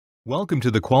Welcome to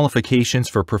the Qualifications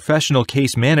for Professional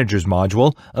Case Managers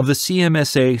module of the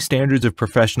CMSA Standards of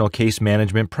Professional Case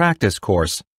Management Practice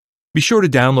course. Be sure to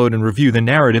download and review the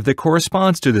narrative that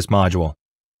corresponds to this module.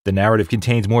 The narrative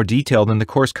contains more detail than the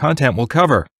course content will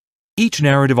cover. Each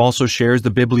narrative also shares the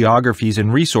bibliographies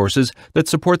and resources that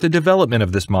support the development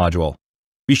of this module.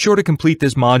 Be sure to complete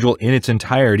this module in its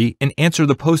entirety and answer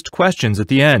the post questions at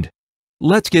the end.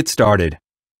 Let's get started.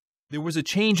 There was a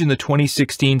change in the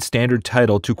 2016 standard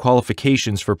title to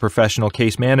Qualifications for Professional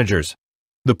Case Managers.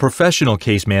 The professional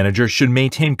case manager should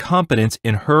maintain competence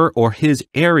in her or his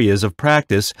areas of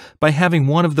practice by having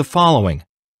one of the following: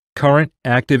 current,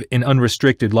 active, and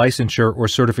unrestricted licensure or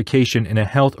certification in a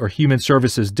health or human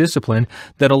services discipline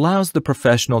that allows the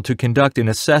professional to conduct an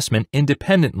assessment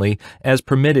independently as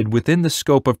permitted within the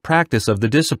scope of practice of the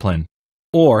discipline.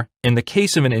 Or, in the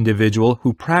case of an individual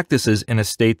who practices in a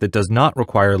state that does not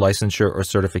require licensure or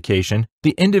certification,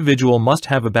 the individual must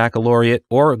have a baccalaureate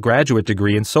or a graduate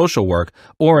degree in social work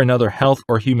or another health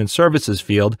or human services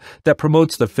field that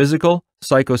promotes the physical,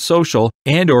 psychosocial,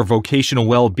 and/or vocational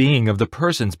well-being of the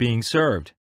persons being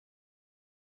served.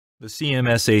 The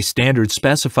CMSA standard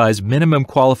specifies minimum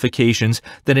qualifications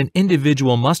that an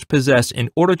individual must possess in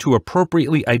order to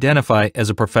appropriately identify as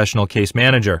a professional case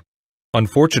manager.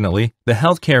 Unfortunately, the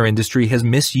healthcare industry has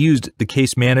misused the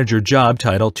case manager job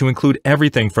title to include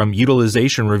everything from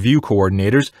utilization review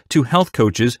coordinators to health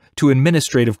coaches to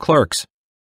administrative clerks.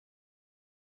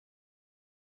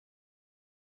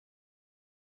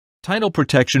 Title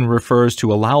protection refers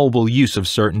to allowable use of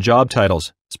certain job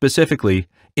titles. Specifically,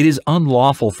 it is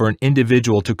unlawful for an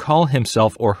individual to call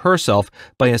himself or herself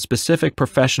by a specific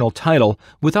professional title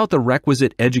without the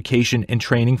requisite education and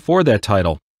training for that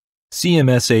title.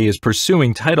 CMSA is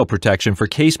pursuing title protection for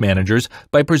case managers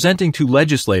by presenting to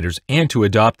legislators and to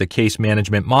adopt the Case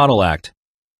Management Model Act.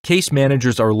 Case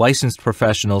managers are licensed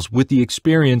professionals with the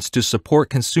experience to support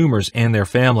consumers and their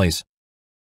families.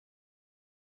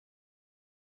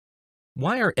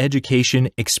 Why are education,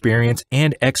 experience,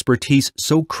 and expertise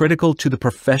so critical to the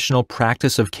professional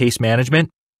practice of case management?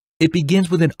 It begins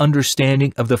with an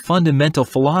understanding of the fundamental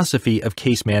philosophy of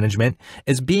case management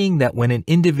as being that when an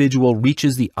individual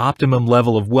reaches the optimum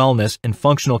level of wellness and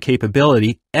functional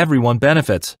capability, everyone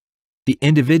benefits. The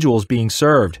individuals being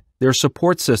served, their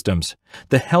support systems,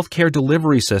 the healthcare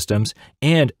delivery systems,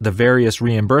 and the various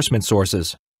reimbursement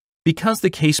sources. Because the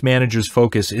case manager's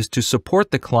focus is to support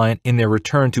the client in their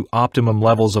return to optimum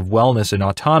levels of wellness and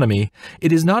autonomy,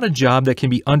 it is not a job that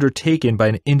can be undertaken by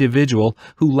an individual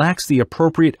who lacks the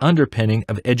appropriate underpinning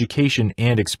of education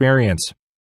and experience.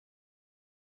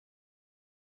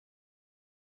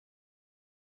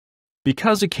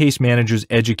 Because a case manager's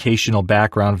educational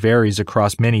background varies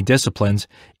across many disciplines,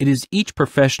 it is each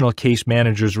professional case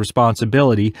manager's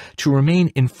responsibility to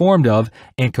remain informed of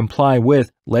and comply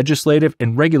with legislative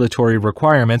and regulatory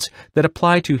requirements that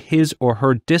apply to his or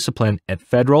her discipline at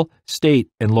federal, state,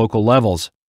 and local levels.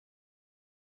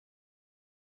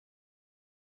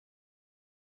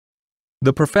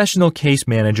 The professional case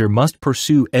manager must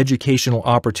pursue educational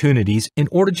opportunities in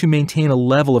order to maintain a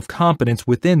level of competence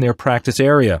within their practice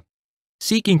area.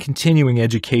 Seeking continuing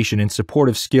education in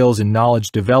supportive skills and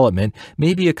knowledge development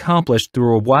may be accomplished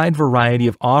through a wide variety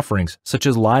of offerings such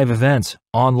as live events,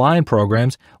 online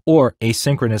programs, or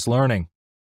asynchronous learning.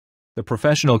 The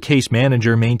professional case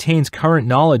manager maintains current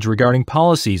knowledge regarding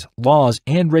policies, laws,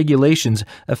 and regulations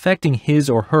affecting his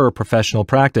or her professional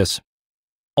practice.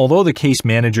 Although the case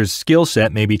manager's skill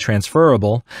set may be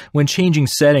transferable, when changing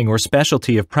setting or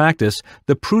specialty of practice,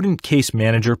 the prudent case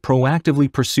manager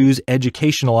proactively pursues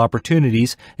educational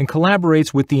opportunities and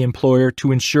collaborates with the employer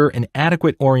to ensure an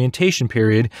adequate orientation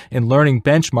period and learning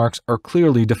benchmarks are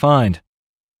clearly defined.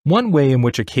 One way in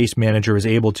which a case manager is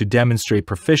able to demonstrate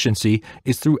proficiency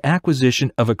is through acquisition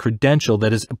of a credential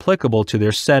that is applicable to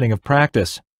their setting of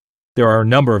practice. There are a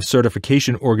number of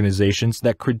certification organizations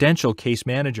that credential case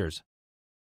managers.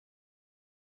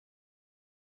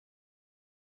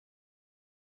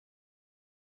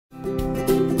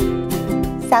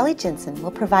 Sally Jensen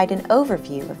will provide an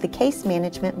overview of the Case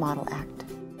Management Model Act.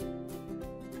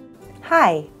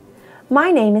 Hi,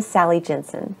 my name is Sally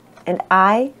Jensen, and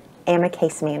I am a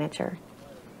case manager.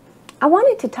 I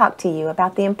wanted to talk to you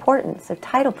about the importance of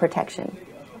title protection.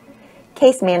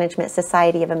 Case Management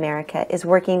Society of America is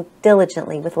working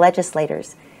diligently with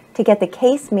legislators to get the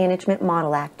Case Management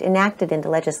Model Act enacted into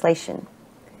legislation.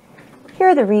 Here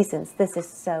are the reasons this is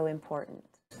so important.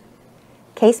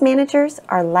 Case managers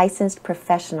are licensed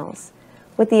professionals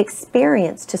with the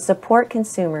experience to support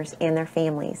consumers and their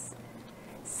families.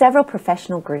 Several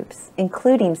professional groups,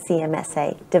 including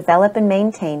CMSA, develop and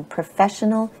maintain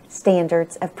professional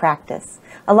standards of practice,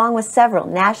 along with several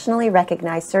nationally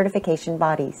recognized certification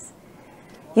bodies.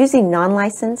 Using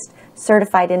non-licensed,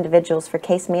 certified individuals for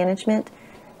case management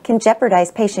can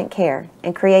jeopardize patient care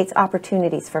and creates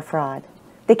opportunities for fraud.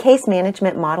 The Case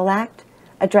Management Model Act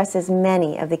addresses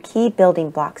many of the key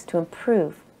building blocks to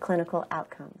improve clinical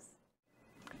outcomes.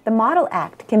 The Model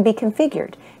Act can be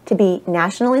configured to be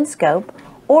national in scope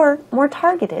or more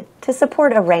targeted to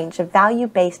support a range of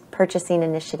value-based purchasing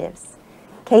initiatives.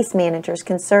 Case managers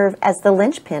can serve as the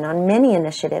linchpin on many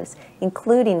initiatives,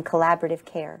 including collaborative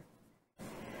care.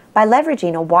 By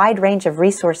leveraging a wide range of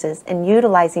resources and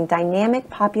utilizing dynamic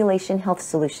population health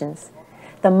solutions,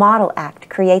 the Model Act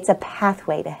creates a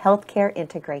pathway to healthcare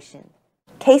integration.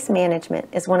 Case management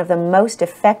is one of the most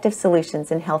effective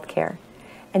solutions in healthcare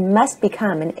and must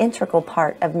become an integral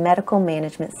part of medical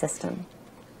management system.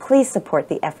 Please support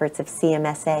the efforts of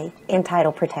CMSA and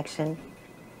title protection.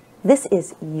 This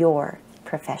is your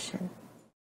profession.